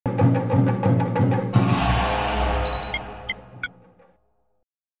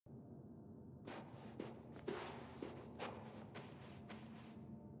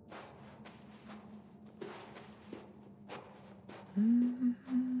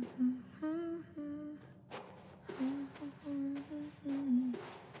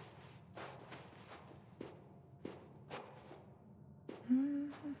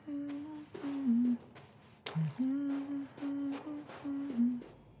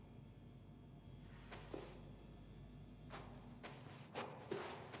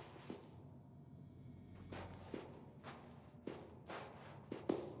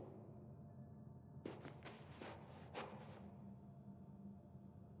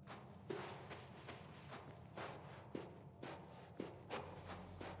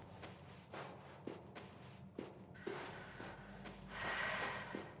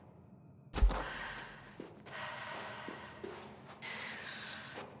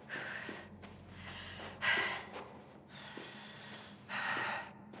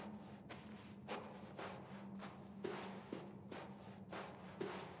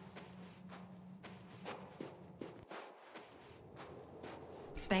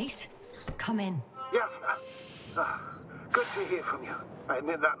base? Come in. Yasna. Good to hear from you. I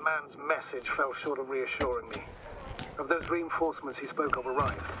admit that man's message fell short of reassuring me. Have those reinforcements he spoke of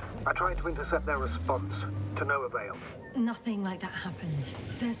arrived? I tried to intercept their response, to no avail. Nothing like that happened.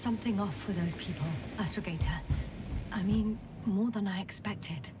 There's something off with those people, Astrogator. I mean, more than I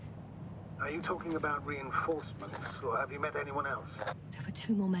expected. Are you talking about reinforcements, or have you met anyone else? There were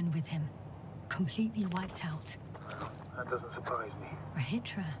 2 more men with him. Completely wiped out. Well, that doesn't surprise me.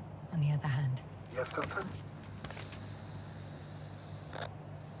 Rohytra, on the other hand. Yes, Doctor?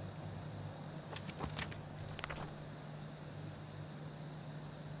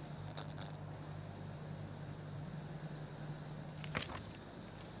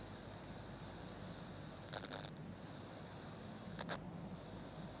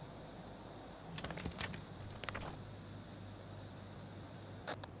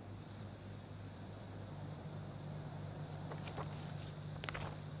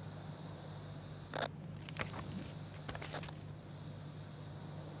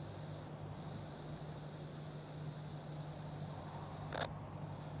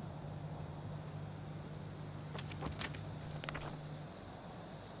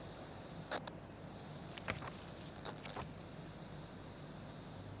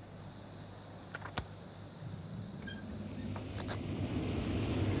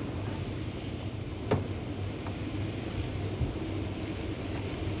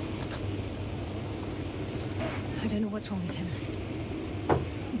 I don't know what's wrong with him.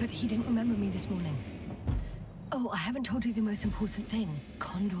 But he didn't remember me this morning. Oh, I haven't told you the most important thing.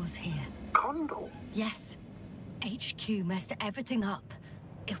 Condor's here. Condor? Yes. HQ messed everything up.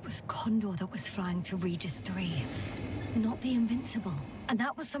 It was Condor that was flying to Regis III, not the Invincible. And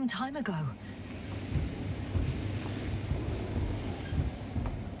that was some time ago.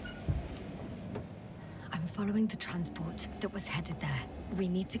 I'm following the transport that was headed there. We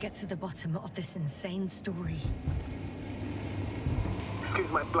need to get to the bottom of this insane story. Excuse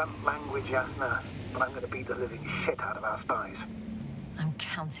my blunt language, Yasna, but I'm going to beat the living shit out of our spies. I'm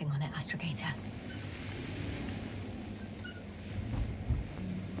counting on it, Astrogator.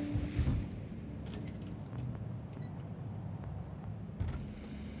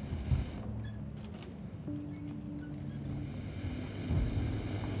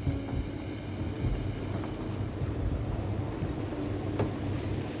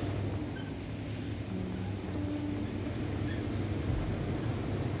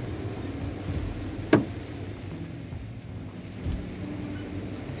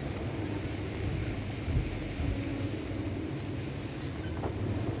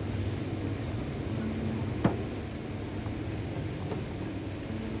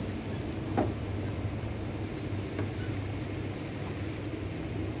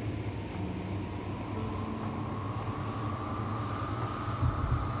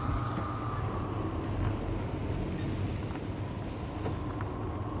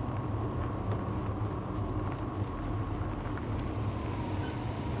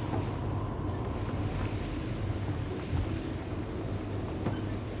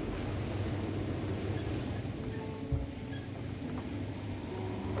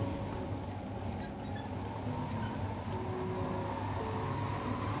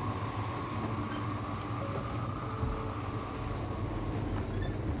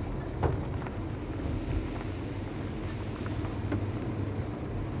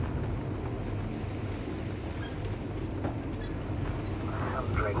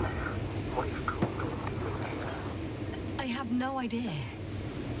 No idea.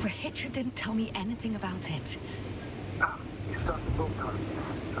 Rohytra didn't tell me anything about it. Ah, he started broadcasting.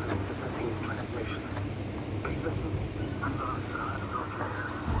 I think this is his transmission. Please listen.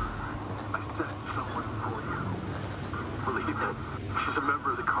 I sent someone for you. Believe it. She's a member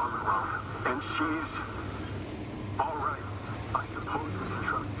of the Commonwealth. And she's... alright. I suppose we can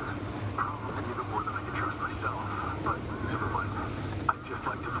trust her. Probably even more than I can trust myself. But never mind. I'd just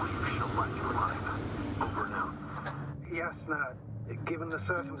like to believe she'll let you alive. Over and out. Yasna, given the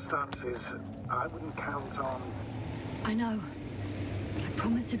circumstances, I wouldn't count on... I know. But I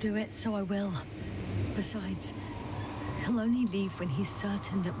promised to do it, so I will. Besides, he'll only leave when he's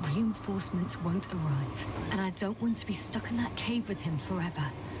certain that reinforcements won't arrive. And I don't want to be stuck in that cave with him forever.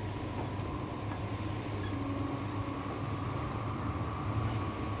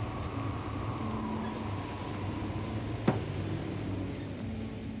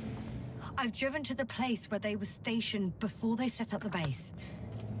 I've driven to the place where they were stationed before they set up the base.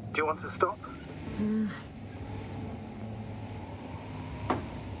 Do you want to stop?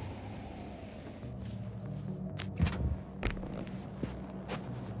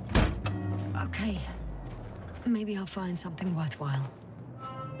 Okay. Maybe I'll find something worthwhile.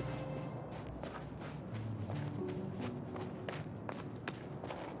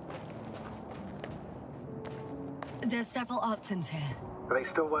 There's several options here. Are they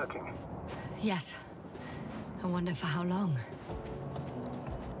still working? Yes. I wonder for how long.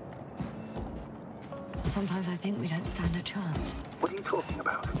 Sometimes I think we don't stand a chance. What are you talking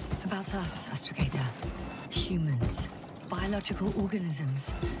about? About us, Astrogator. Humans. Biological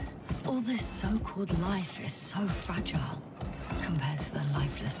organisms. All this so-called life is so fragile compared to the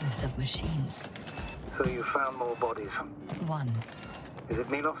lifelessness of machines. So you found more bodies. One. Is it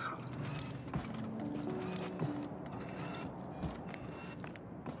Milos?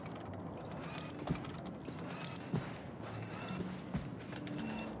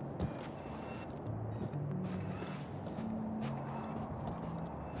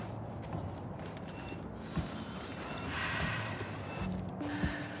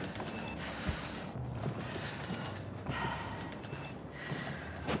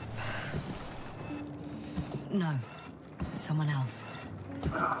 No. Someone else.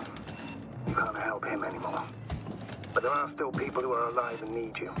 Oh, you can't help him anymore. But there are still people who are alive and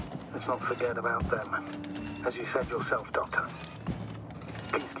need you. Let's not forget about them. As you said yourself, Doctor.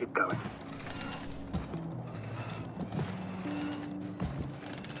 Please keep going.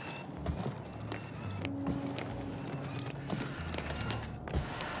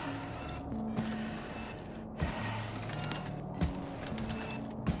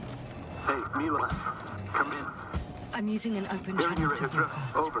 Hey, Milos, come in. I'm using an open Hearing you, channel to Rohytra.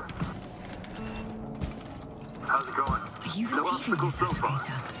 broadcast. Over. How's it going? Are you No receiving obstacles this, so far.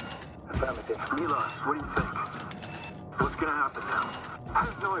 Astrogator? Affirmative. Milos, what do you think? What's gonna happen now? I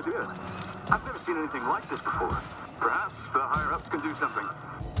have no idea. I've never seen anything like this before. Perhaps the higher-ups can do something.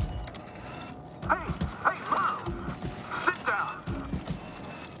 Hey, Milos! Sit down!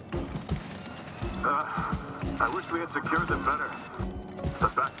 I wish we had secured them better.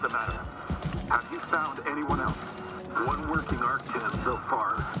 But that's the matter. Have you found anyone else? One working Arc-10 so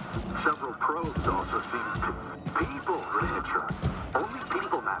far. Several probes also seem to... People, Rohytra. Only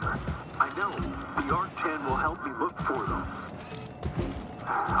people matter. I know. The Arc-10 will help me look for them.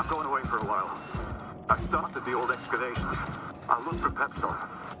 I'm going away for a while. I stopped at the old excavations. I'll look for Pepsol.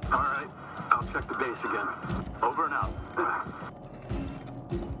 All right. I'll check the base again. Over and out.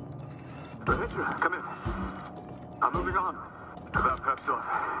 Rohytra, come in. I'm moving on. About Pepsol.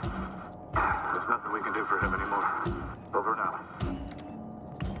 There's nothing we can do for him anymore. Over and out.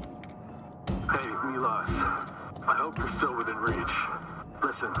 Hey, Milos. I hope you're still within reach.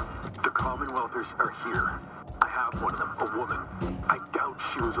 Listen, the Commonwealthers are here. I have one of them, a woman. I doubt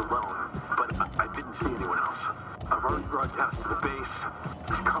she was alone, but I didn't see anyone else. I've already broadcast to the base.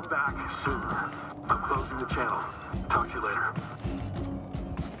 Just come back soon. I'm closing the channel. Talk to you later.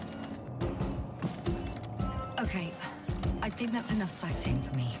 Okay. I think that's enough sightseeing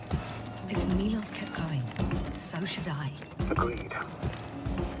for me. If Milos kept going, so should I. Agreed.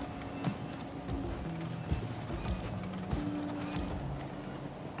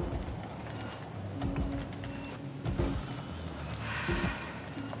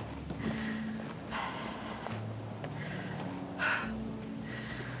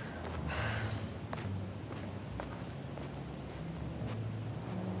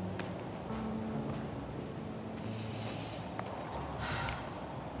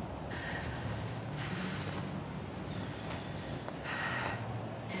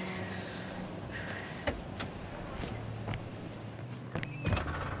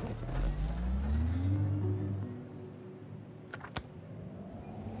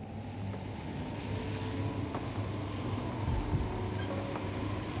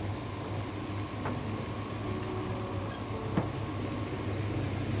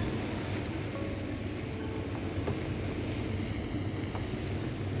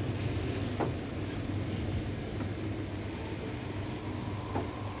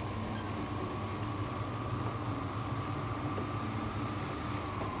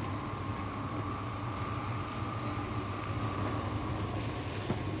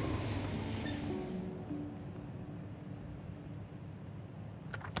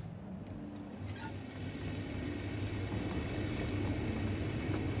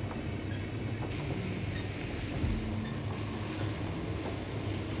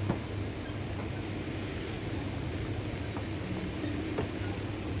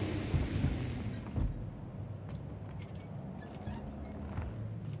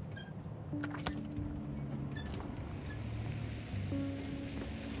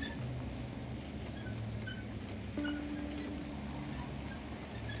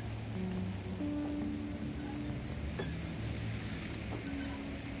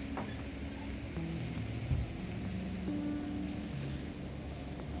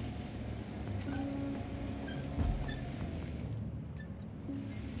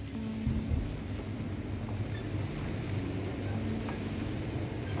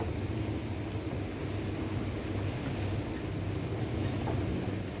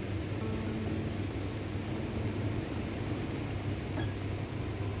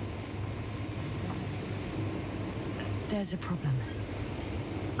 There's a problem.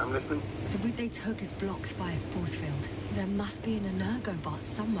 I'm listening. The route they took is blocked by a force field. There must be an energobot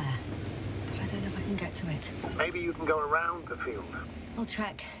somewhere, but I don't know if I can get to it. Maybe you can go around the field. I'll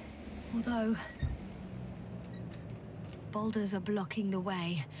check. Although... boulders are blocking the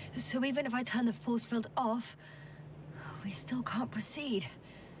way, so even if I turn the force field off, we still can't proceed.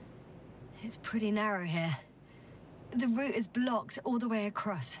 It's pretty narrow here. The route is blocked all the way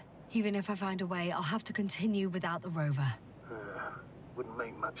across. Even if I find a way, I'll have to continue without the rover. Wouldn't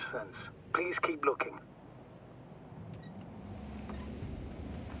make much sense. Please keep looking.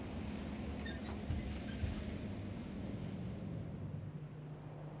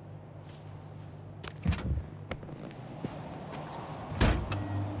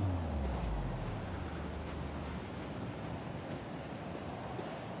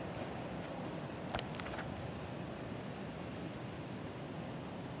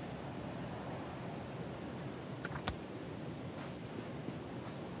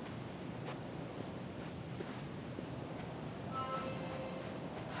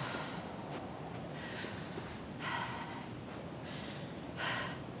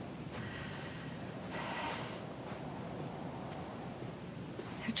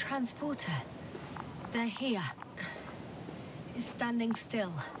 A transporter. They're here. It's standing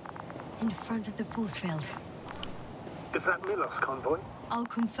still, in front of the force field. Is that Milos convoy? I'll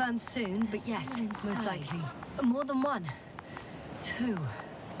confirm soon, but yes, most likely. More than one. Two.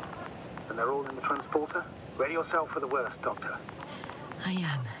 And they're all in the transporter? Ready yourself for the worst, Doctor. I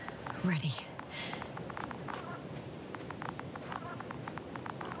am. Ready.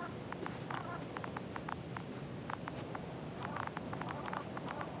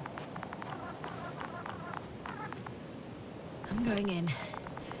 I'm going in.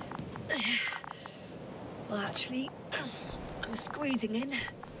 Well, actually, I'm squeezing in.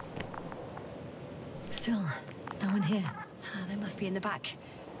 Still, no one here. They must be in the back.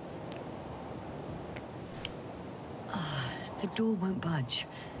 The door won't budge.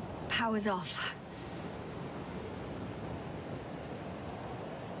 Power's off.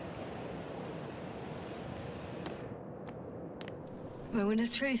 Moment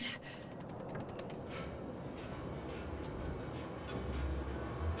of truth.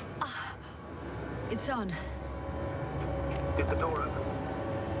 It's on. Did the door open?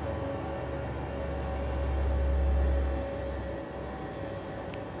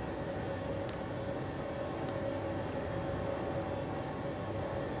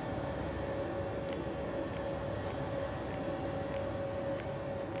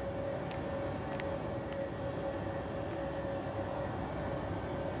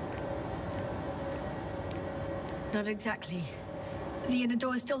 Not exactly. The inner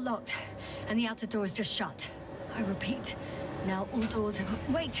door is still locked, and the outer door is just shut. I repeat, now all doors have...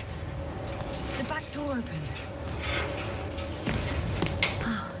 Wait! The back door opened.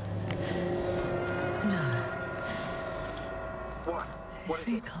 Oh. No. What? This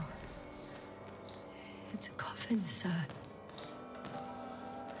vehicle. It's a coffin, sir.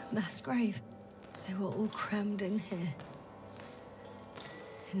 A mass grave. They were all crammed in here.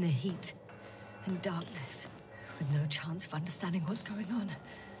 In the heat and darkness, with no chance of understanding what's going on.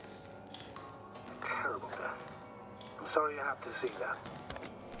 Terrible death. I'm sorry you have to see that.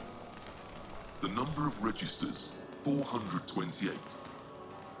 The number of registers, 428.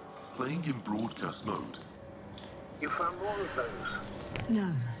 Playing in broadcast mode. You found more of those?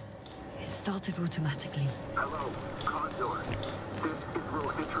 No. It started automatically. Hello, Condor. This is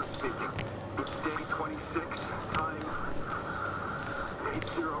Rohytra speaking. It's day 26, time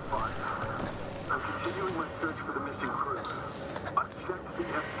 8:05. I'm continuing my search for the missing crew. I've checked the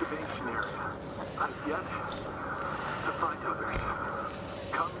excavation area. I've yet to find others.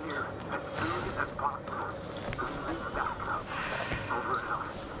 Come here as soon as possible. We need backup. Over and out.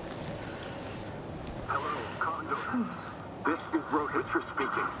 Hello, Condor. This is Rohytra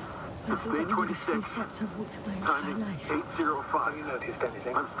speaking. It's day 26. Steps I've walked my entire Time life. 8:05. Have you noticed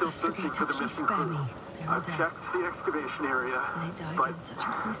anything? I'm still searching for the Please missing spare crew. me. They're all I've dead. checked the excavation area, And they died but in such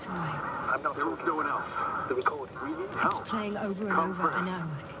a gruesome way. I'm not there was no one else. The recording. We need It's help. playing over and Come over, I first. know.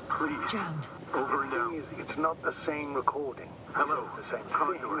 Please. It's jammed. Over and The out. thing is, it's not the same recording. Hello, It's the same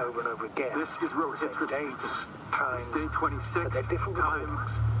Condor. thing over and over again. This is Rohytra Same dates, times, Day 26, but they're different time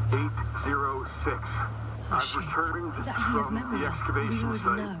recordings. 8:06. Oh, I've shit. returned That he has from memory the loss. We excavation already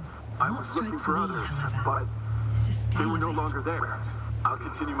site. know. I What was looking strikes for me, others, however, but is the they scale were no of longer it. there. I'll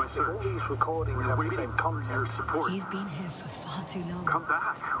continue my If all search. these recordings We're have the waiting same for your content, support. He's been here for far too long. Come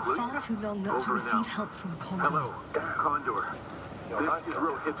back, will Far you? too long not to Over and receive out. help from Condor. Hello, Condor. This is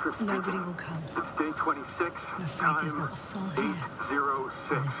Rohytra speaking. Nobody will come. It's day 26. I'm afraid there's not a soul here.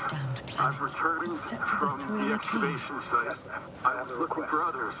 806. On this damned I've planet. returned Except for the from three in the the cave. excavation site. I was looking for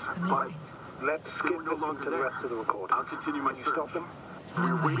others, I'm but listening. Let's they skip were no listen longer to the there. rest of the recording. I'll continue my Can you search. stop them? No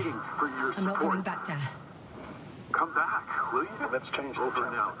We're way. waiting for your I'm not support. going back there. Come back, will you? Let's change the Over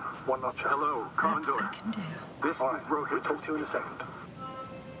channel. now. One notch up. Hello, That Condor. I can do. This All is right, Rohytra. we'll talk to you in a second.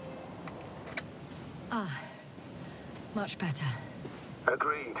 Ah, much better.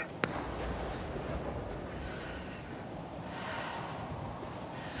 Agreed.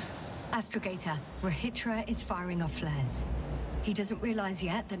 Astrogator, Rohytra is firing off flares. He doesn't realize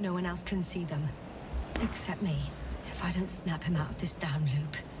yet that no one else can see them. Except me. If I don't snap him out of this down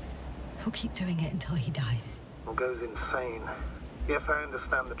loop, he'll keep doing it until he dies. Or goes insane. Yes, I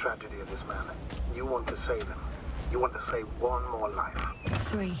understand the tragedy of this man. You want to save him. You want to save one more life.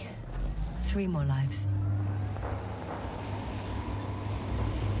 Three more lives.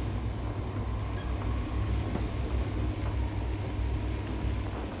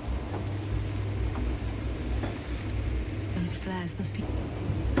 Those flares must be...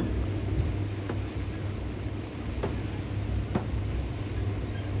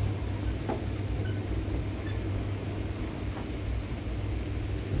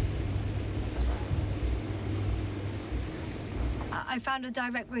 I found a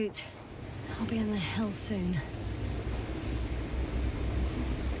direct route. I'll be in the hill soon.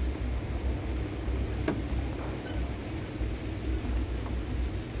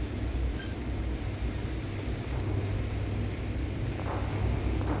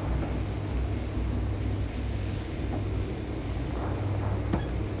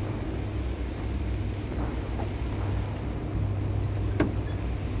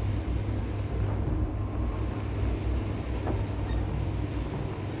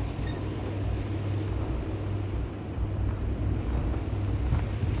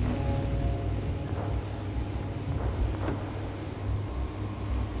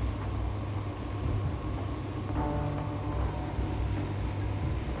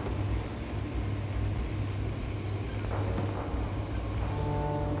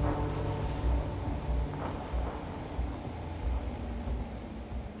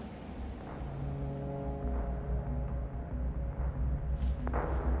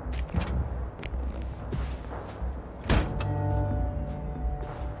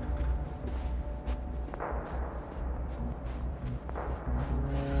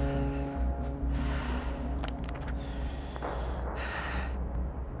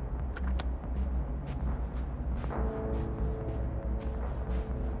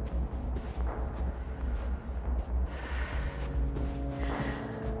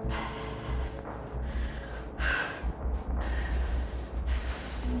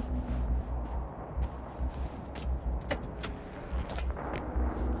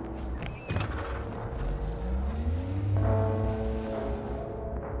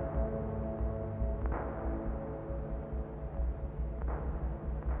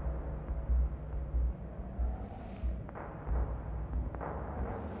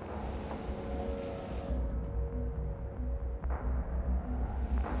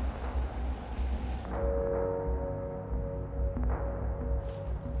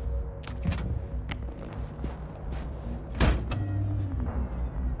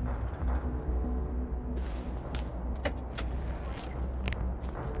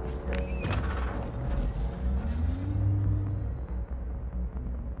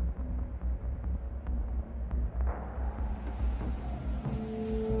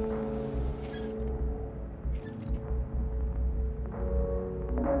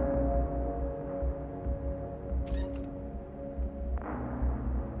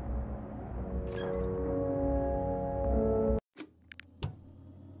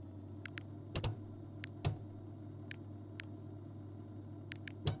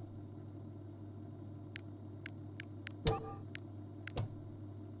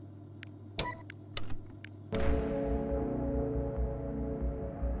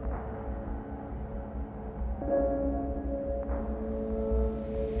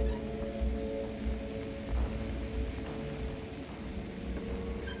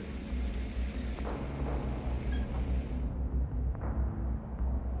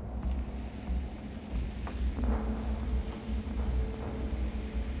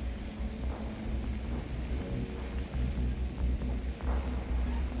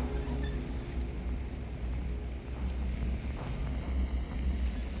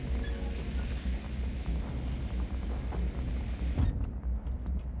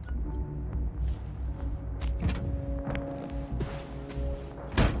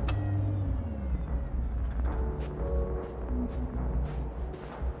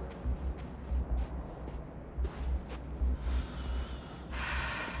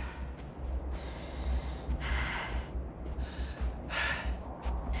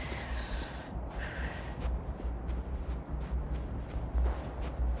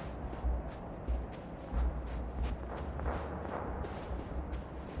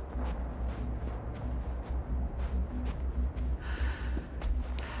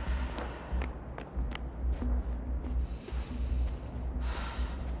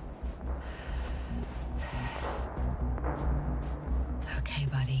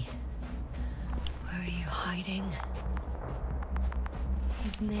 hiding.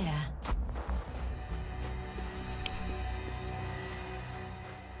 He's near.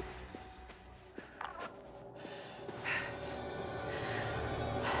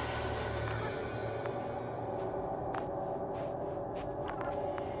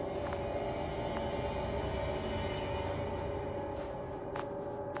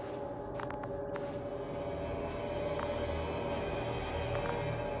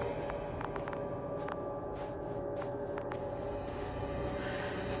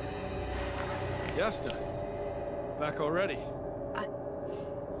 Yasna, back already?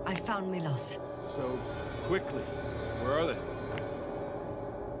 I found Milos. So quickly. Where are they?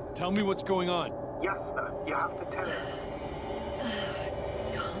 Tell me what's going on. Yasna, you have to tell us.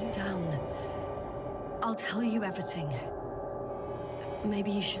 Calm down. I'll tell you everything.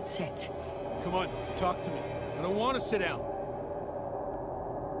 Maybe you should sit. Come on, talk to me. I don't want to sit down.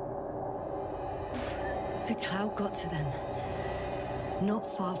 The cloud got to them. Not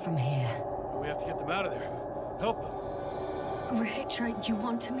far from here. We have to get them out of there. Help them. Rohytra, you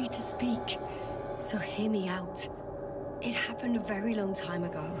wanted me to speak, so hear me out. It happened a very long time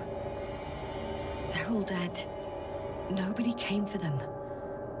ago. They're all dead. Nobody came for them.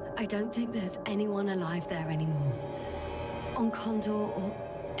 I don't think there's anyone alive there anymore. On Condor or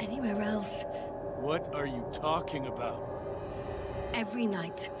anywhere else. What are you talking about? Every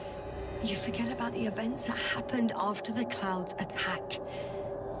night, you forget about the events that happened after the Cloud's attack.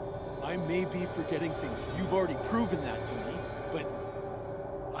 I may be forgetting things. You've already proven that to me, but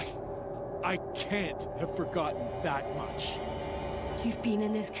I can't have forgotten that much. You've been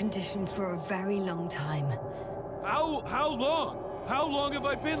in this condition for a very long time. How long? How long have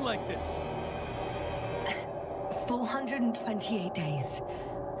I been like this? 428 days.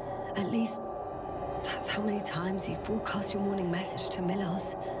 At least, that's how many times you've broadcast your morning message to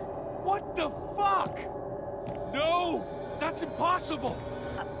Milos. What the fuck? No! That's impossible!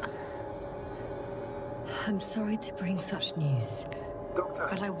 I'm sorry to bring such news, Doctor.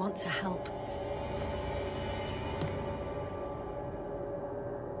 but I want to help.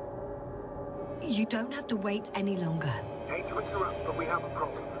 You don't have to wait any longer. Hate to interrupt, but we have a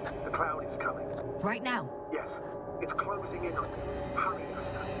problem. The cloud is coming. Right now. Yes, it's closing in on you. Hurry,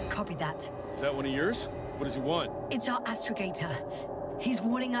 Yasna. Copy that. Is that one of yours? What does he want? It's our astrogator. He's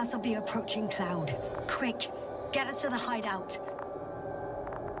warning us of the approaching cloud. Quick, get us to the hideout.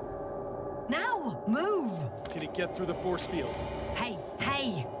 Now, move! Can he get through the force field? Hey,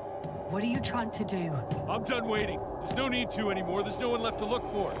 hey! What are you trying to do? I'm done waiting. There's no need to anymore. There's no one left to look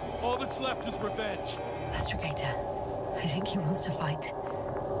for. All that's left is revenge. Astrogator, I think he wants to fight.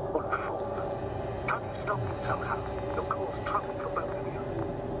 What for? Can't you stop him somehow? You'll cause trouble for both of you.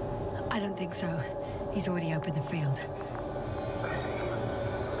 I don't think so. He's already opened the field. I see.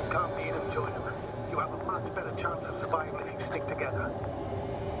 You can't beat him, join him. You have a much better chance of survival if you stick together.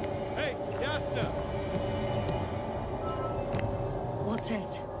 Hey, Yasna! What's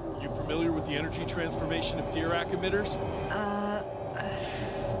this? You familiar with the energy transformation of Dirac emitters?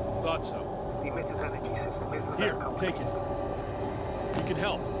 Thought so. The emitter's energy system isn't Here, that take it. You can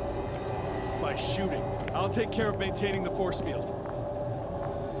help. By shooting. I'll take care of maintaining the force field.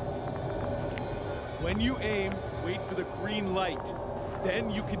 When you aim, wait for the green light.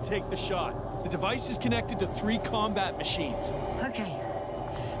 Then you can take the shot. The device is connected to 3 combat machines. Okay.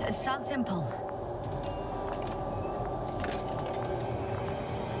 Sounds simple.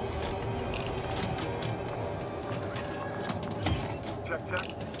 Check.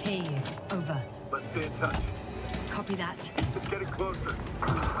 Hey, over. Let's stay in touch. Copy that. It's getting closer.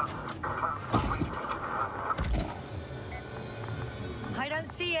 I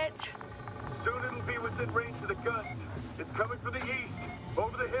don't see it. Soon it'll be within range of the guns. It's coming from the east,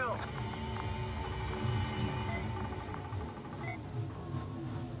 over the hill.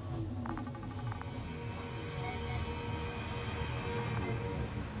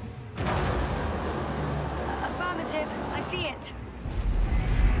 Affirmative. I see it.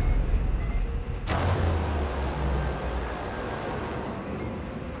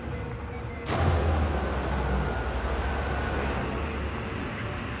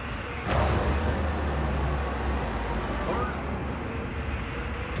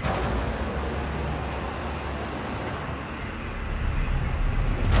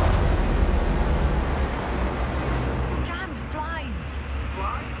 Damned flies.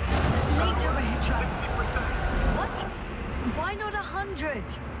 Later, Rohytra. What? Why not 100?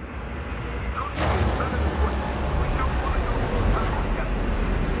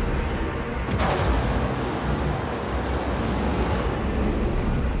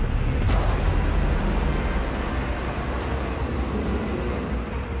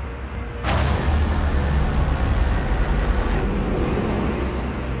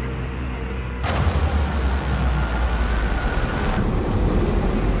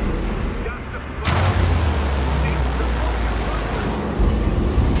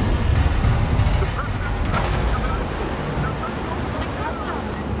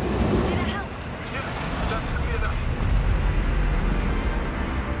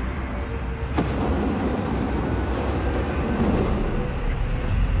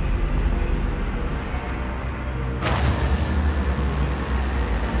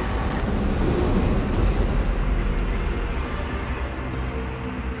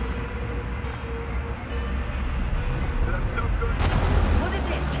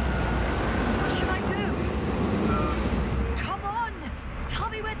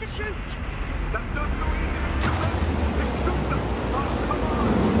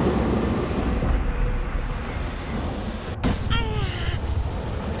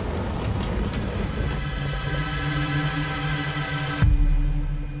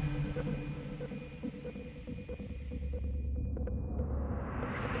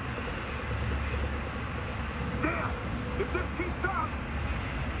 If this keeps up...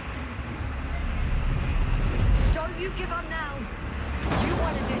 Don't you give up now. You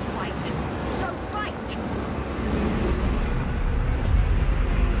wanted this fight, so fight!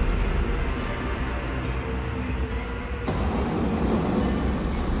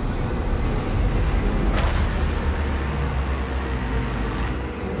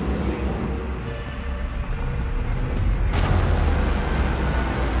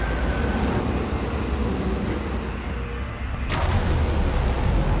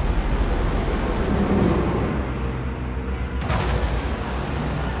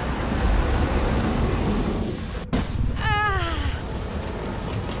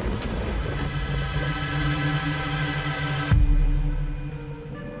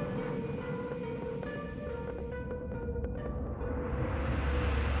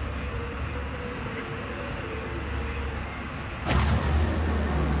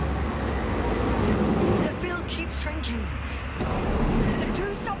 Shrinking.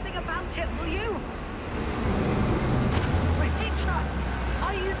 Do something about it, will you? Rohytra,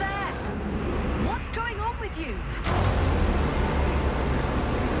 are you there? What's going on with you?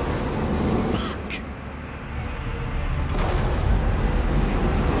 Fuck!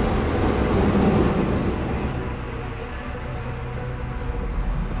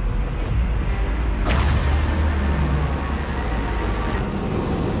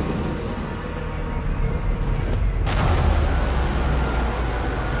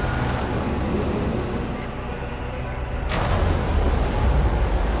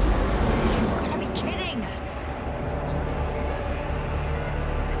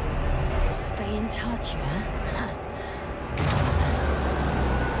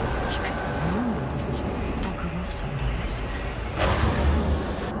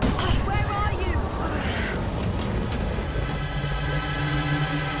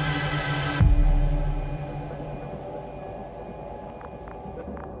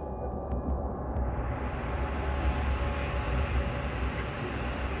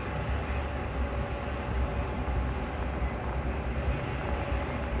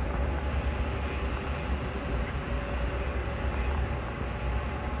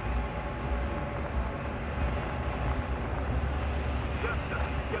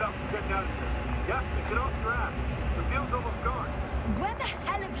 Yasna, get off your ass. The field's almost gone. Where the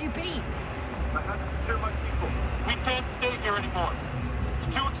hell have you been? I had to secure my people. We can't stay here anymore.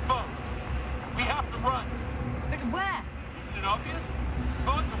 It's too exposed. We have to run. But where? Isn't it obvious?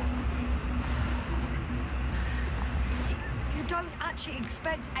 Condor. You don't actually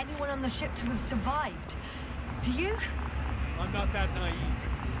expect anyone on the ship to have survived, do you? I'm not that naive.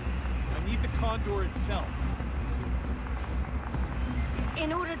 I need the Condor itself.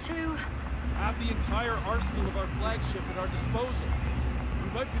 In order to... Have the entire arsenal of our flagship at our disposal. We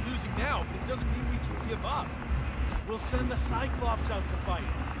might be losing now, but it doesn't mean we can give up. We'll send the Cyclops out to fight.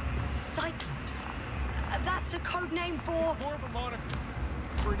 Cyclops? That's a code name for... It's more of a moniker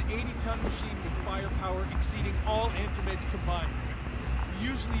for an 80-ton machine with firepower exceeding all antimeds combined. We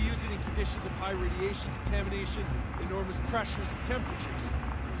usually use it in conditions of high radiation contamination, enormous pressures and temperatures.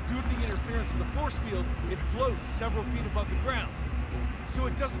 Due to the interference of the force field, it floats several feet above the ground. So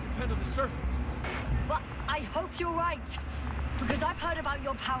it doesn't depend on the surface. Well, I hope you're right. Because I've heard about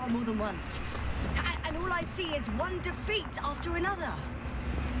your power more than once. And all I see is one defeat after another.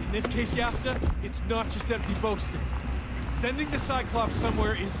 In this case, Yasna, it's not just empty boasting. Sending the Cyclops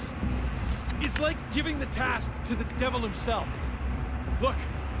somewhere is like giving the task to the devil himself. Look,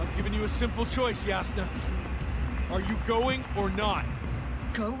 I'm giving you a simple choice, Yasna. Are you going or not?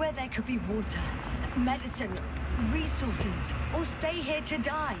 Go where there could be water, medicine, resources, or stay here to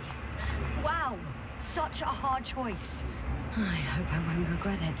die. Wow, such a hard choice. I hope I won't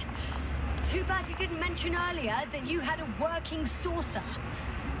regret it. Too bad you didn't mention earlier that you had a working saucer.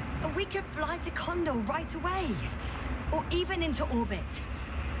 We could fly to Condor right away, or even into orbit.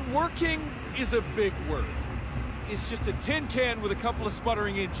 Working is a big word. It's just a tin can with a couple of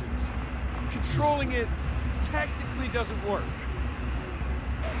sputtering engines. Controlling it technically doesn't work.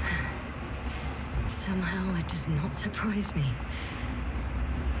 Somehow it does not surprise me.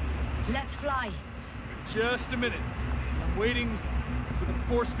 Let's fly. Just a minute. I'm waiting for the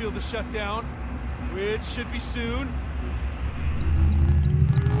force field to shut down, which should be soon.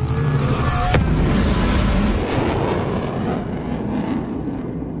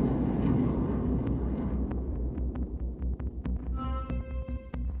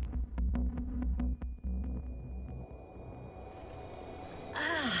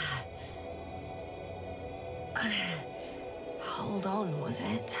 Hold on, was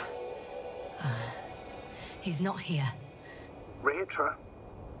it? He's not here. Rohytra?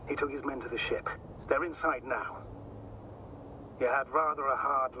 He took his men to the ship. They're inside now. You had rather a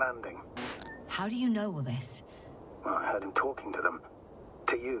hard landing. How do you know all this? Well, I heard him talking to them.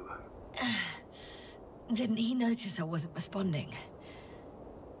 To you. Didn't he notice I wasn't responding?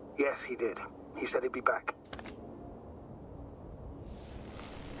 Yes, he did. He said he'd be back.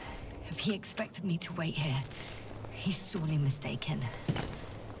 If he expected me to wait here, he's sorely mistaken.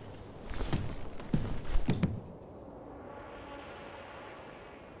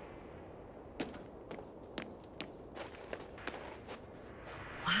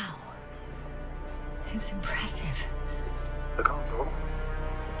 Wow. It's impressive. The Condor?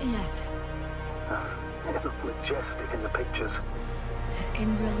 Yes. It looked majestic in the pictures.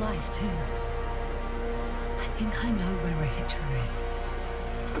 In real life, too. I think I know where Rohytra is.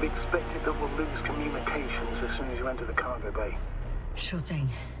 It's to be expected that we'll lose communications as soon as you enter the cargo bay. Sure thing.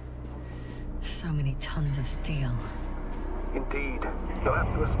 So many tons of steel. Indeed. You'll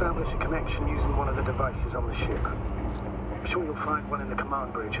have to establish a connection using one of the devices on the ship. I'm sure you'll find one in the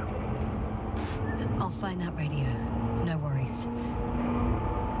command bridge. I'll find that radio. No worries.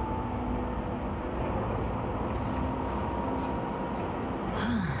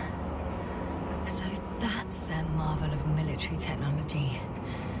 So that's their marvel of military technology.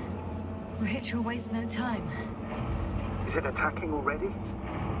 Rohytra wastes no time. Is it attacking already?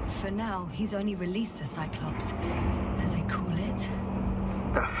 For now, he's only released the Cyclops, as they call it.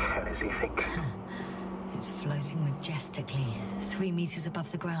 The hell is he thinking? It's floating majestically, 3 meters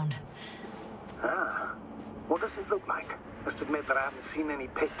above the ground. Ah. What does it look like? Must admit that I haven't seen any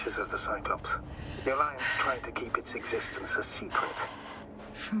pictures of the Cyclops. The Alliance tried to keep its existence a secret.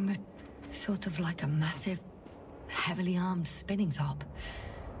 From a sort of like a massive, heavily armed spinning top.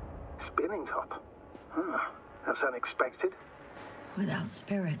 Spinning top? Huh. That's unexpected. Without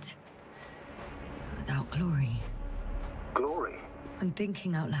spirit. Without glory. Glory? I'm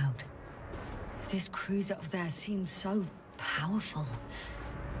thinking out loud. This cruiser of theirs seems so powerful.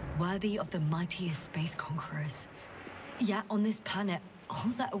 Worthy of the mightiest space conquerors. Yet on this planet,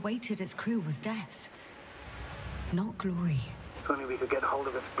 all that awaited its crew was death. Not glory. If only we could get hold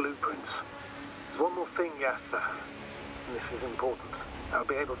of its blueprints. There's one more thing, Yasna. And this is important. I'll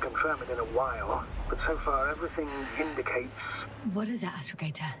be able to confirm it in a while, but so far everything indicates... What is it,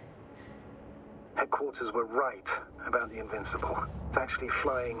 Astrogator? Headquarters were right about the Invincible. It's actually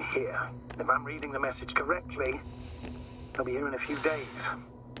flying here. If I'm reading the message correctly, they'll be here in a few days.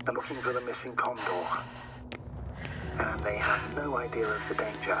 They're looking for the missing Condor. And they have no idea of the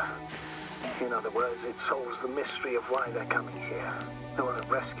danger. In other words, it solves the mystery of why they're coming here. They're on a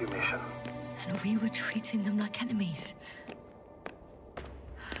rescue mission. And we were treating them like enemies.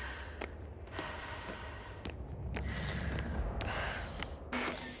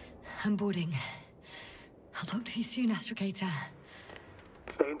 I'm boarding. I'll talk to you soon, Astrogator.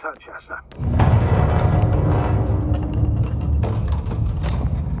 Stay in touch, Yasna.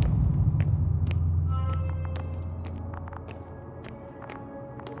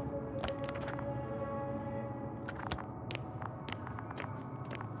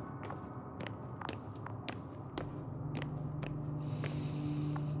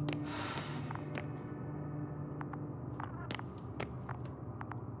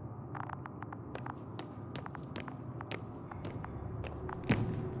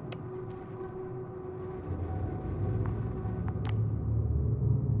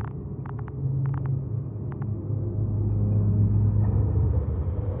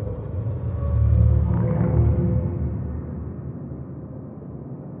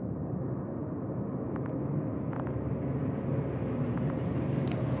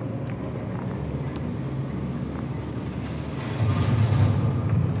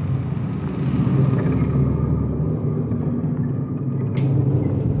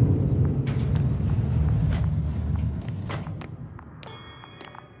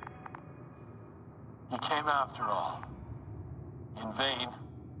 After all. In vain.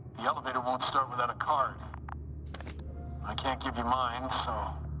 The elevator won't start without a card. I can't give you mine, so...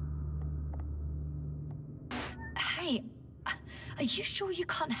 Hey, are you sure you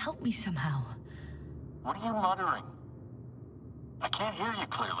can't help me somehow? What are you muttering? I can't hear you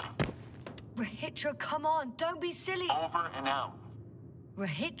clearly. Rohytra, come on, don't be silly. Over and out.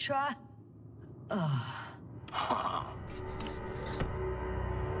 Rohytra. Ugh.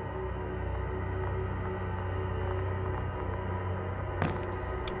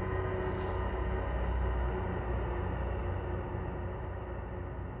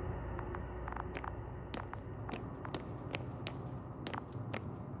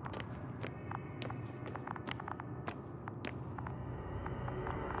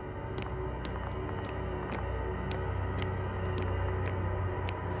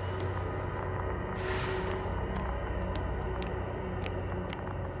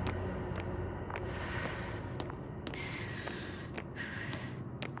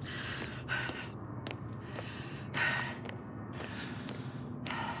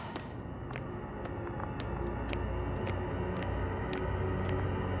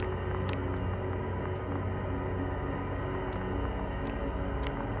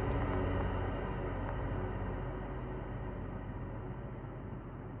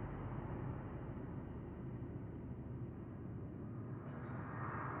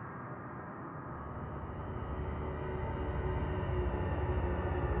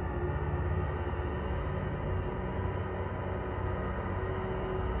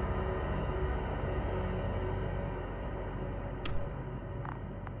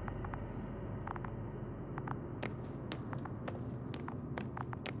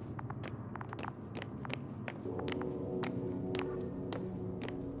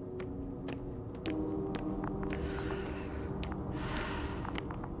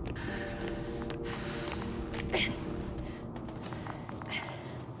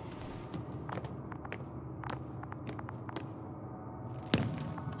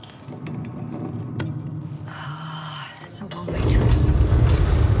 It's a one-way trip.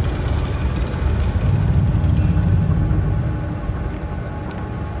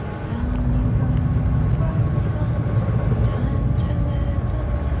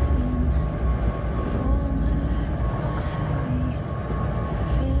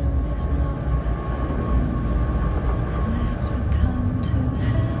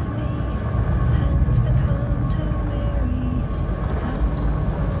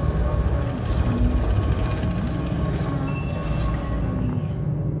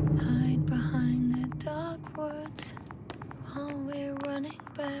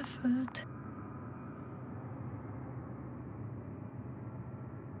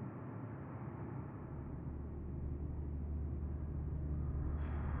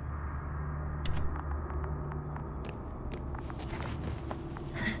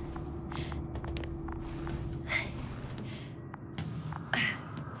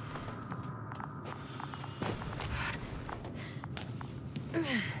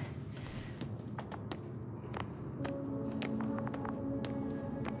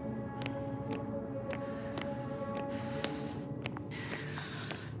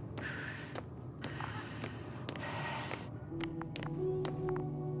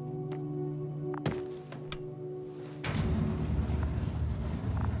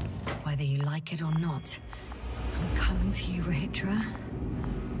 Whether you like it or not, I'm coming to you, Rohytra.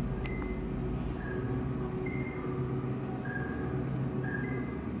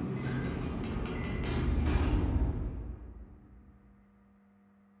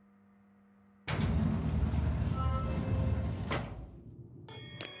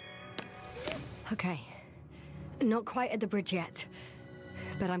 Okay. Not quite at the bridge yet,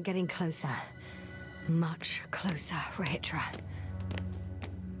 but I'm getting closer. Much closer, Rohytra.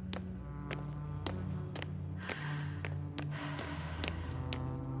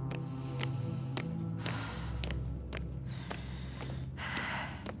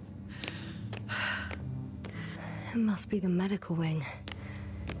 It must be the medical wing.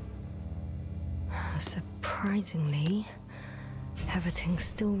 Surprisingly, everything's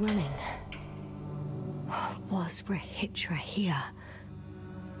still running. Was Rohytra here?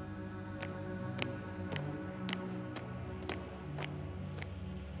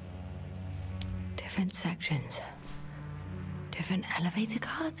 Different sections. Different elevator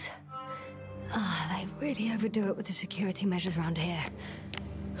cards? They really overdo it with the security measures around here.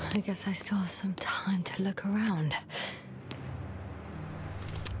 I guess I still have some time to look around.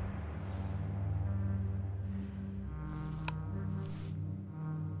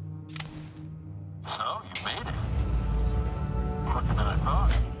 So, you made it. Quicker than I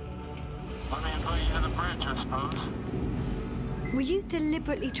thought. Let me invite you to the bridge, I suppose. Were you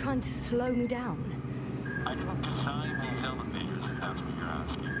deliberately trying to slow me down? I didn't design these elevators, if that's what you're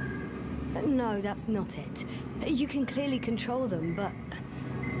asking. No, that's not it. You can clearly control them, but...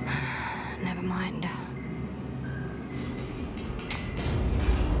 never mind.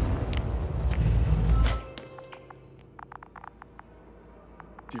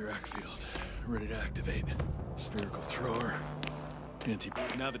 Dirac field, ready to activate. Spherical thrower.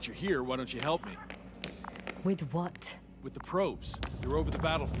 Now that you're here, why don't you help me? With what? With the probes. They're over the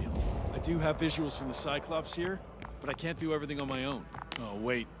battlefield. I do have visuals from the Cyclops here, but I can't do everything on my own. Oh,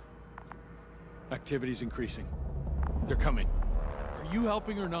 wait. Activity's increasing. They're coming. Are you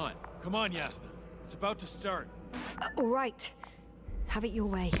helping or not? Come on, Yasna. It's about to start. All right. Have it your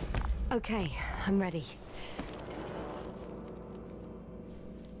way. Okay, I'm ready.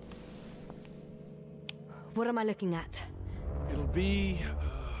 What am I looking at? It'll be...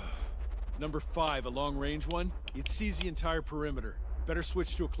 number 5, a long-range one. It sees the entire perimeter. Better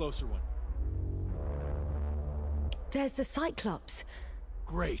switch to a closer one. There's the Cyclops.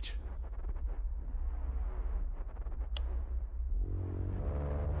 Great.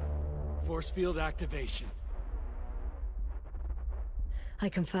 Force field activation. I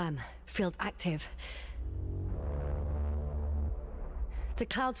confirm. Field active. The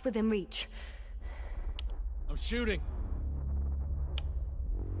cloud's within reach. I'm shooting.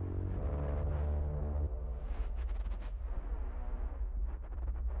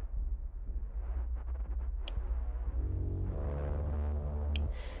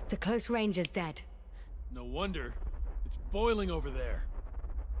 The close range is dead. No wonder. It's boiling over there.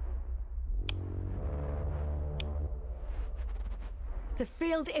 The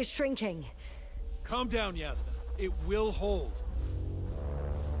field is shrinking. Calm down, Yasna. It will hold.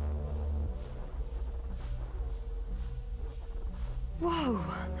 Whoa!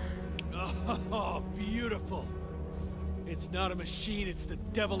 Oh, beautiful. It's not a machine, it's the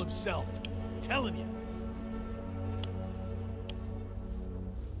devil himself. I'm telling you.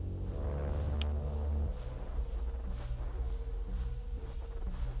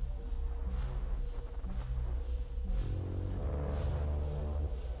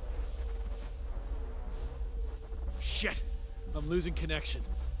 Shit! I'm losing connection.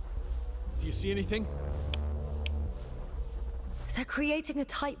 Do you see anything? They're creating a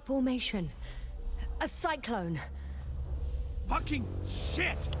tight formation. A cyclone. Fucking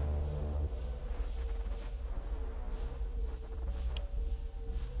shit!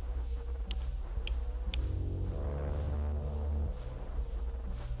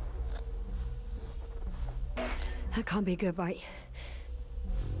 That can't be good, right?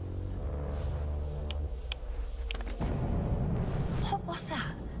 What was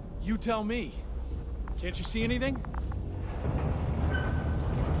that? You tell me. Can't you see anything?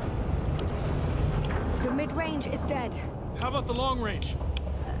 The mid-range is dead. How about the long range?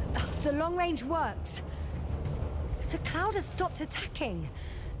 The long range works. The cloud has stopped attacking.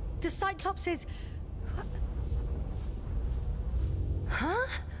 The Cyclops is... Huh?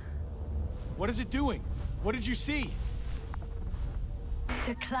 What is it doing? What did you see?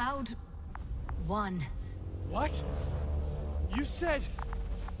 The cloud won. What? You said...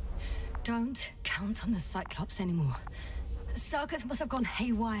 Don't count on the Cyclops anymore. Circus must have gone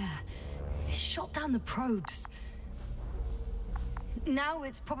haywire. It shot down the probes. Now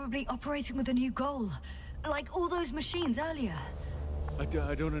it's probably operating with a new goal. Like all those machines earlier. I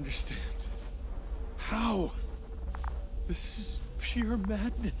don't understand. How? This is pure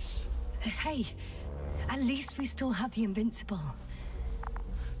madness. Hey, at least we still have the Invincible.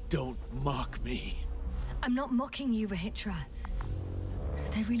 Don't mock me. I'm not mocking you, Rohytra.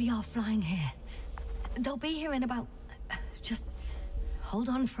 They really are flying here. They'll be here in about... Just hold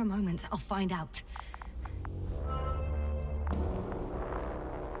on for a moment. I'll find out.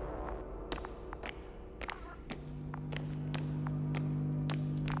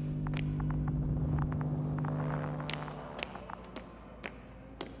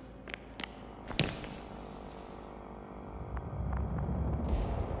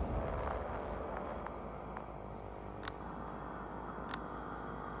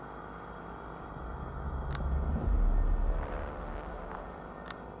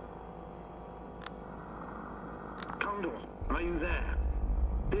 Are you there?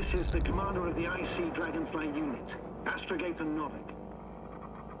 This is the commander of the IC Dragonfly unit, Astrogator Novik.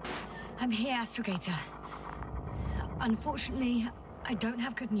 I'm here, Astrogator. Unfortunately, I don't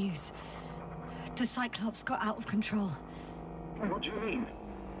have good news. The Cyclops got out of control. What do you mean?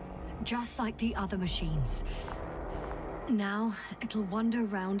 Just like the other machines. Now, it'll wander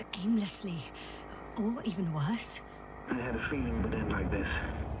around aimlessly. Or even worse. I had a feeling it would end like this.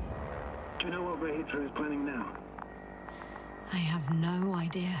 Do you know what Rohytra is planning now? I have no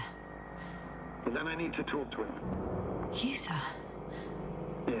idea. Well, then I need to talk to him. You, sir?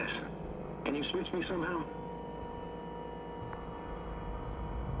 Yes. Can you switch me somehow?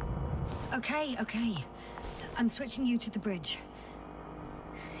 Okay. I'm switching you to the bridge.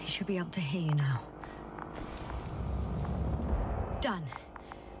 He should be able to hear you now. Done.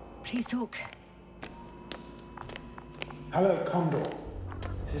 Please talk. Hello, Condor.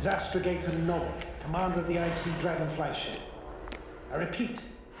 This is Astrogator Novik, commander of the IC Dragonfly ship. I repeat,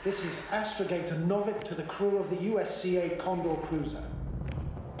 this is Astrogator Novik to the crew of the USCA Condor cruiser.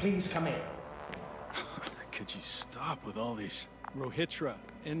 Please come in. Could you stop with all these? Rohytra,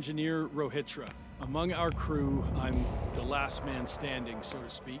 Engineer Rohytra. Among our crew, I'm the last man standing, so to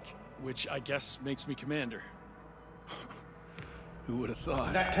speak, which I guess makes me commander. Who would have thought?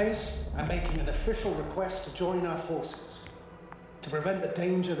 In that case, I'm making an official request to join our forces, to prevent the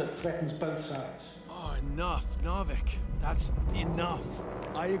danger that threatens both sides. Oh, enough, Novik. That's enough.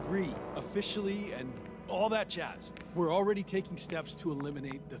 I agree, officially, and all that jazz. We're already taking steps to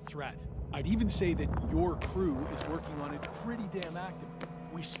eliminate the threat. I'd even say that your crew is working on it pretty damn actively.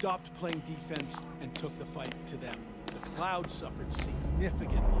 We stopped playing defense and took the fight to them. The Cloud suffered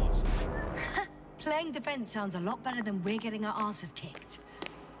significant losses. Playing defense sounds a lot better than we're getting our asses kicked.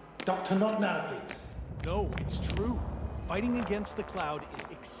 Doctor, not now, please. No, it's true. Fighting against the Cloud is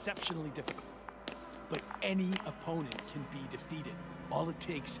exceptionally difficult. But any opponent can be defeated. All it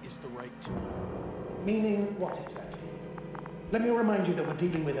takes is the right tool. Meaning what exactly? Let me remind you that we're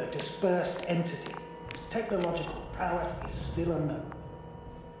dealing with a dispersed entity whose technological prowess is still unknown.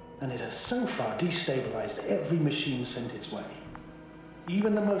 And it has so far destabilized every machine sent its way.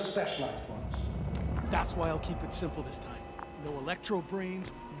 Even the most specialized ones. That's why I'll keep it simple this time. No electro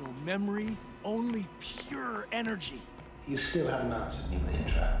brains, no memory, only pure energy. You still haven't answered me,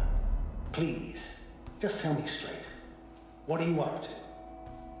 Rohytra. Please, just tell me straight. What are you up to?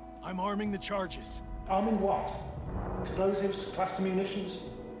 I'm arming the charges. Arming what? Explosives, cluster munitions?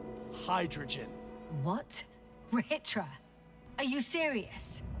 Hydrogen. What? Rohytra? Are you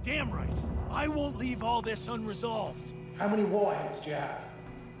serious? Damn right. I won't leave all this unresolved. How many warheads do you have?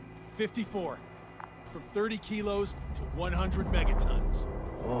 54. from 30 kilos to 100 megatons.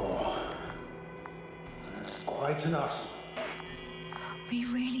 Oh, that's quite an arsenal. We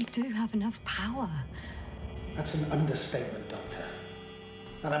really do have enough power. That's an understatement, Doctor.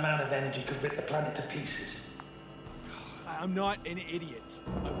 That amount of energy could rip the planet to pieces. I'm not an idiot.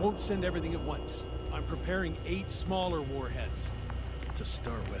 I won't send everything at once. I'm preparing 8 smaller warheads to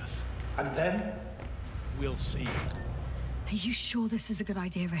start with. And then? We'll see. Are you sure this is a good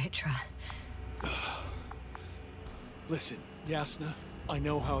idea, Rohytra? Listen, Yasna, I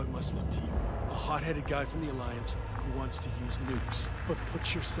know how it must look to you. A hot-headed guy from the Alliance who wants to use nukes. But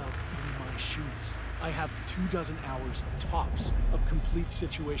put yourself in my shoes. I have 24 hours tops of complete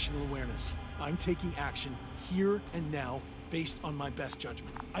situational awareness. I'm taking action here and now based on my best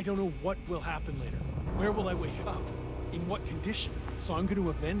judgment. I don't know what will happen later. Where will I wake up? In what condition? So I'm going to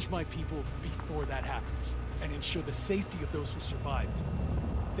avenge my people before that happens and ensure the safety of those who survived.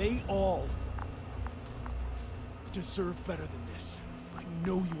 They all deserve better than this. I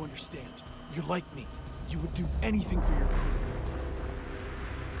know you understand. You're like me. You would do anything for your crew.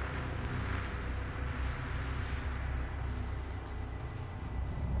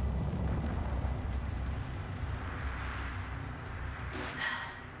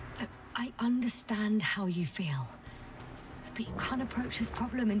 I understand how you feel, but you can't approach this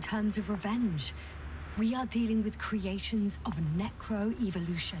problem in terms of revenge. We are dealing with creations of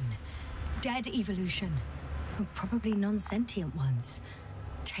necro-evolution, dead evolution, and probably non-sentient ones.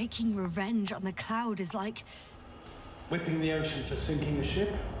 Taking revenge on the Cloud is like... Whipping the ocean for sinking a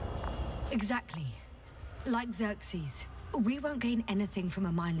ship? Exactly. Like Xerxes. We won't gain anything from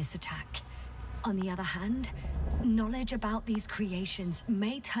a mindless attack. On the other hand, knowledge about these creations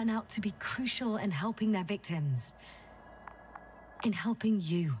may turn out to be crucial in helping their victims. In helping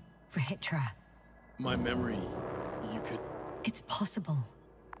you, Rohytra. My memory, you could... It's possible.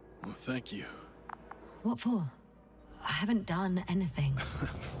 Well, thank you. What for? I haven't done anything.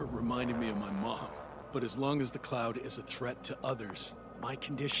 For reminding me of my mom. But as long as the Cloud is a threat to others, my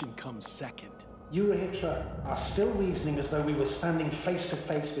condition comes second. You, Rohytra, are still reasoning as though we were standing face to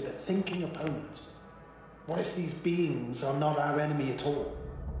face with a thinking opponent. What if these beings are not our enemy at all?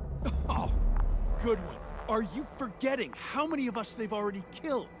 Oh, good one. Are you forgetting how many of us they've already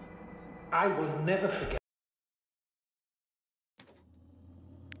killed? I will never forget,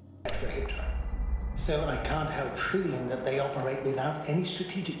 Rohytra. Still, I can't help feeling that they operate without any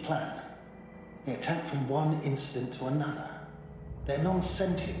strategic plan. They attack from one incident to another. They're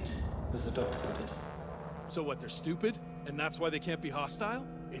non-sentient, as the Doctor put it. So what, they're stupid? And that's why they can't be hostile?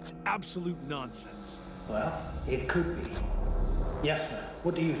 It's absolute nonsense. Well, it could be. Yasna,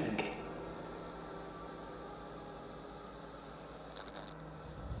 what do you think?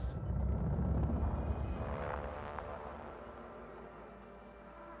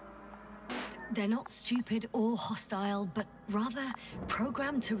 They're not stupid or hostile, but rather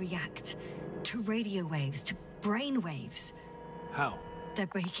programmed to react to radio waves, to brain waves. How? They're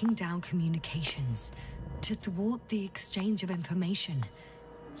breaking down communications to thwart the exchange of information.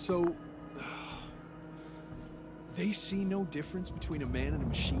 So... they see no difference between a man and a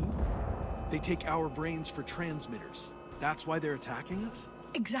machine? They take our brains for transmitters. That's why they're attacking us?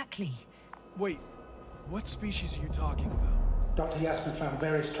 Exactly. Wait, what species are you talking about? Dr. Yasna found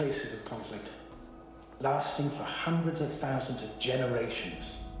various traces of conflict, lasting for hundreds of thousands of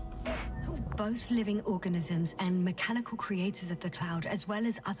generations. Both living organisms and mechanical creators of the Cloud, as well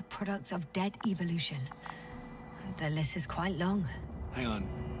as other products of dead evolution. The list is quite long. Hang on.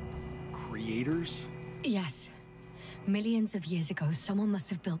 Creators? Yes. Millions of years ago, someone must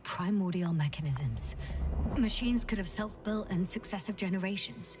have built primordial mechanisms. Machines could have self-built in successive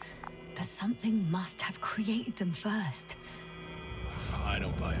generations, but something must have created them first. I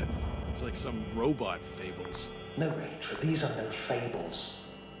don't buy it. It's like some robot fables. No, Rohytra, these are no fables.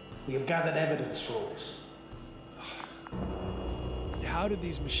 We have gathered evidence for all this. How did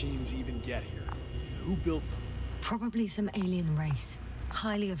these machines even get here? Who built them? Probably some alien race,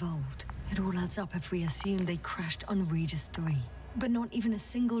 highly evolved. It all adds up if we assume they crashed on Regis III. But not even a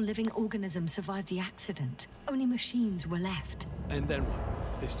single living organism survived the accident. Only machines were left. And then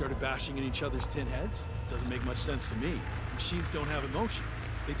what? They started bashing in each other's tin heads? Doesn't make much sense to me. Machines don't have emotions.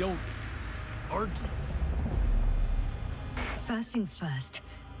 They don't argue. First things first.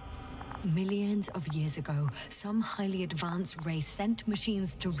 Millions of years ago, some highly advanced race sent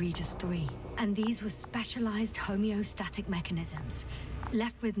machines to Regis III. And these were specialized homeostatic mechanisms,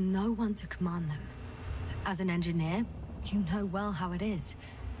 left with no one to command them. As an engineer, you know well how it is.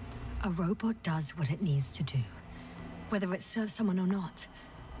 A robot does what it needs to do, whether it serves someone or not.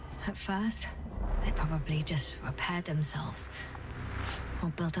 At first, they probably just repaired themselves. or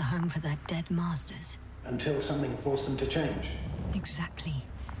built a home for their dead masters. Until something forced them to change. Exactly.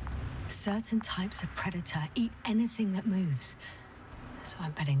 Certain types of predator eat anything that moves. So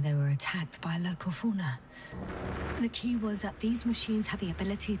I'm betting they were attacked by local fauna. The key was that these machines had the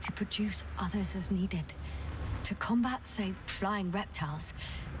ability to produce others as needed. To combat, say, flying reptiles,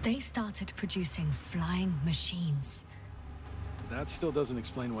 they started producing flying machines. That still doesn't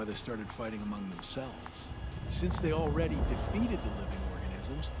explain why they started fighting among themselves. Since they already defeated the living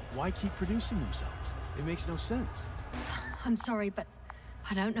organisms, why keep producing themselves? It makes no sense. I'm sorry, but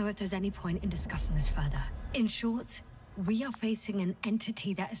I don't know if there's any point in discussing this further. In short, we are facing an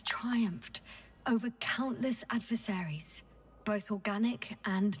entity that has triumphed over countless adversaries, both organic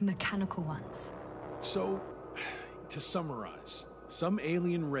and mechanical ones. So, to summarize, some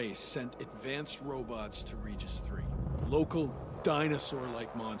alien race sent advanced robots to Regis III. Local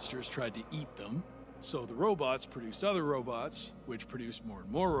dinosaur-like monsters tried to eat them, so the robots produced other robots, which produced more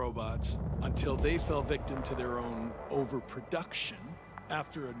and more robots, until they fell victim to their own overproduction.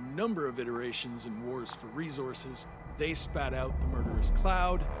 After a number of iterations and wars for resources, they spat out the murderous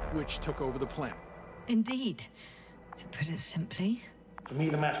cloud, which took over the planet. Indeed. To put it simply. For me,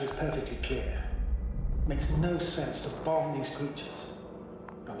 the matter is perfectly clear. It makes no sense to bomb these creatures.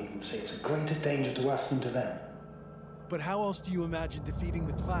 I'll even say it's a greater danger to us than to them. But how else do you imagine defeating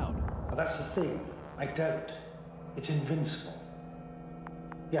the cloud? Well, that's the thing. I don't. It's invincible.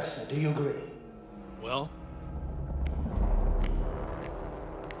 Yasna, do you agree? Well?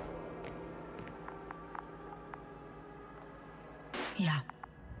 Yeah,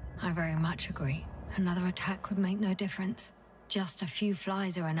 I very much agree. Another attack would make no difference. Just a few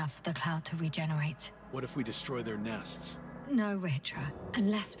flies are enough for the cloud to regenerate. What if we destroy their nests? No, Rohytra.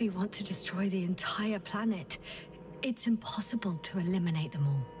 Unless we want to destroy the entire planet, it's impossible to eliminate them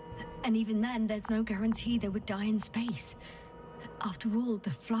all. And even then, there's no guarantee they would die in space. After all,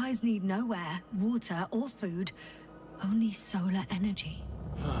 the flies need no air, water, or food, only solar energy.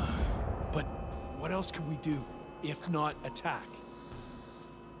 But what else can we do, if not attack?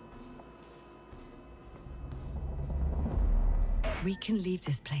 We can leave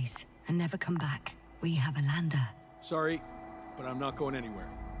this place and never come back. We have a lander. Sorry, but I'm not going anywhere.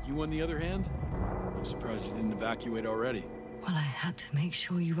 You, on the other hand? I'm surprised you didn't evacuate already. Well, I had to make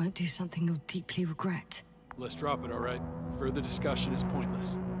sure you won't do something you'll deeply regret. Let's drop it, all right? Further discussion is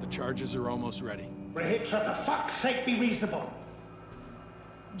pointless. The charges are almost ready. Rohytra, for fuck's sake, be reasonable.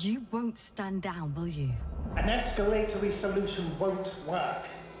 You won't stand down, will you? An escalatory solution won't work.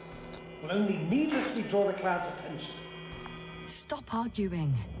 Will only needlessly draw the cloud's attention. Stop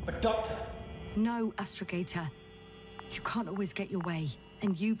arguing. But Doctor... No, Astrogator. You can't always get your way.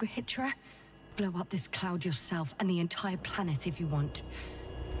 And you, Rohytra, blow up this cloud yourself and the entire planet if you want.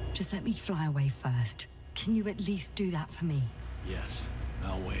 Just let me fly away first. Can you at least do that for me? Yes,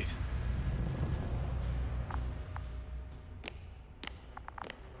 I'll wait.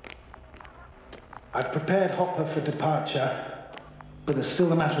 I've prepared Hopper for departure, but there's still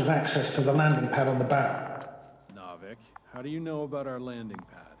the matter of access to the landing pad on the bow. Navik, how do you know about our landing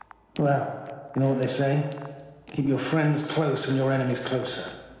pad? Well, you know what they say? Keep your friends close and your enemies closer.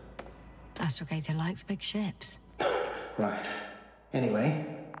 Astrogator likes big ships. Right. Anyway,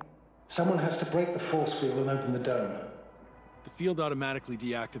 someone has to break the force field and open the dome. The field automatically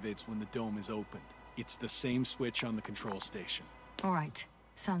deactivates when the dome is opened. It's the same switch on the control station. All right.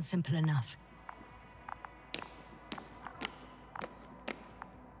 Sounds simple enough.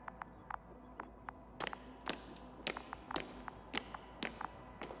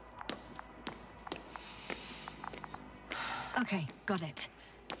 Okay, got it.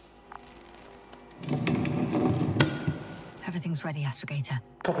 Everything's ready, Astrogator.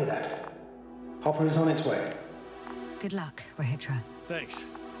 Copy that. Hopper is on its way. Good luck, Rohytra. Thanks.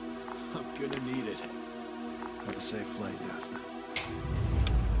 I'm gonna need it. Have a safe flight, Yasna.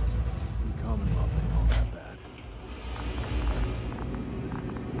 The Commonwealth ain't all that bad.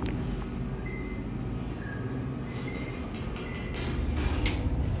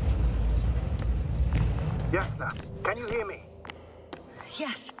 Yasna, can you hear me?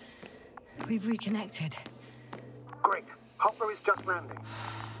 Yes, we've reconnected. Great. Hopper is just landing.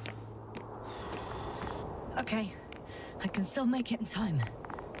 Okay, I can still make it in time.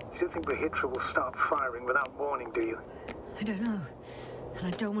 You don't think Rohytra will start firing without warning, do you? I don't know, and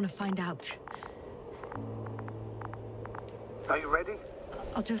I don't want to find out. Are you ready?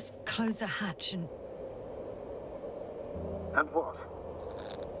 I'll just close the hatch and... And what?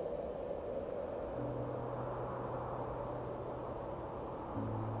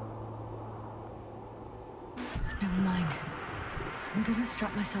 Never mind. I'm gonna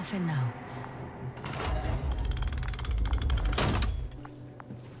strap myself in now.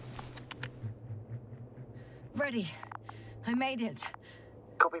 ready. I made it.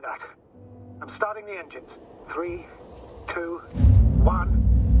 Copy that. I'm starting the engines. 3, 2, 1.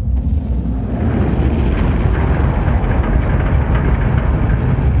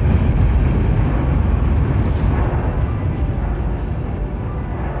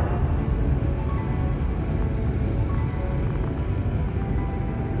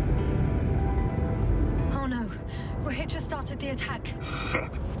 Oh no. Rohytra started the attack.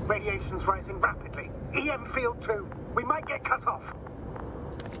 Shit. Radiation's rising rapidly. EM field 2. We might get cut off.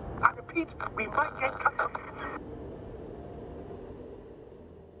 I repeat, we might get cut off.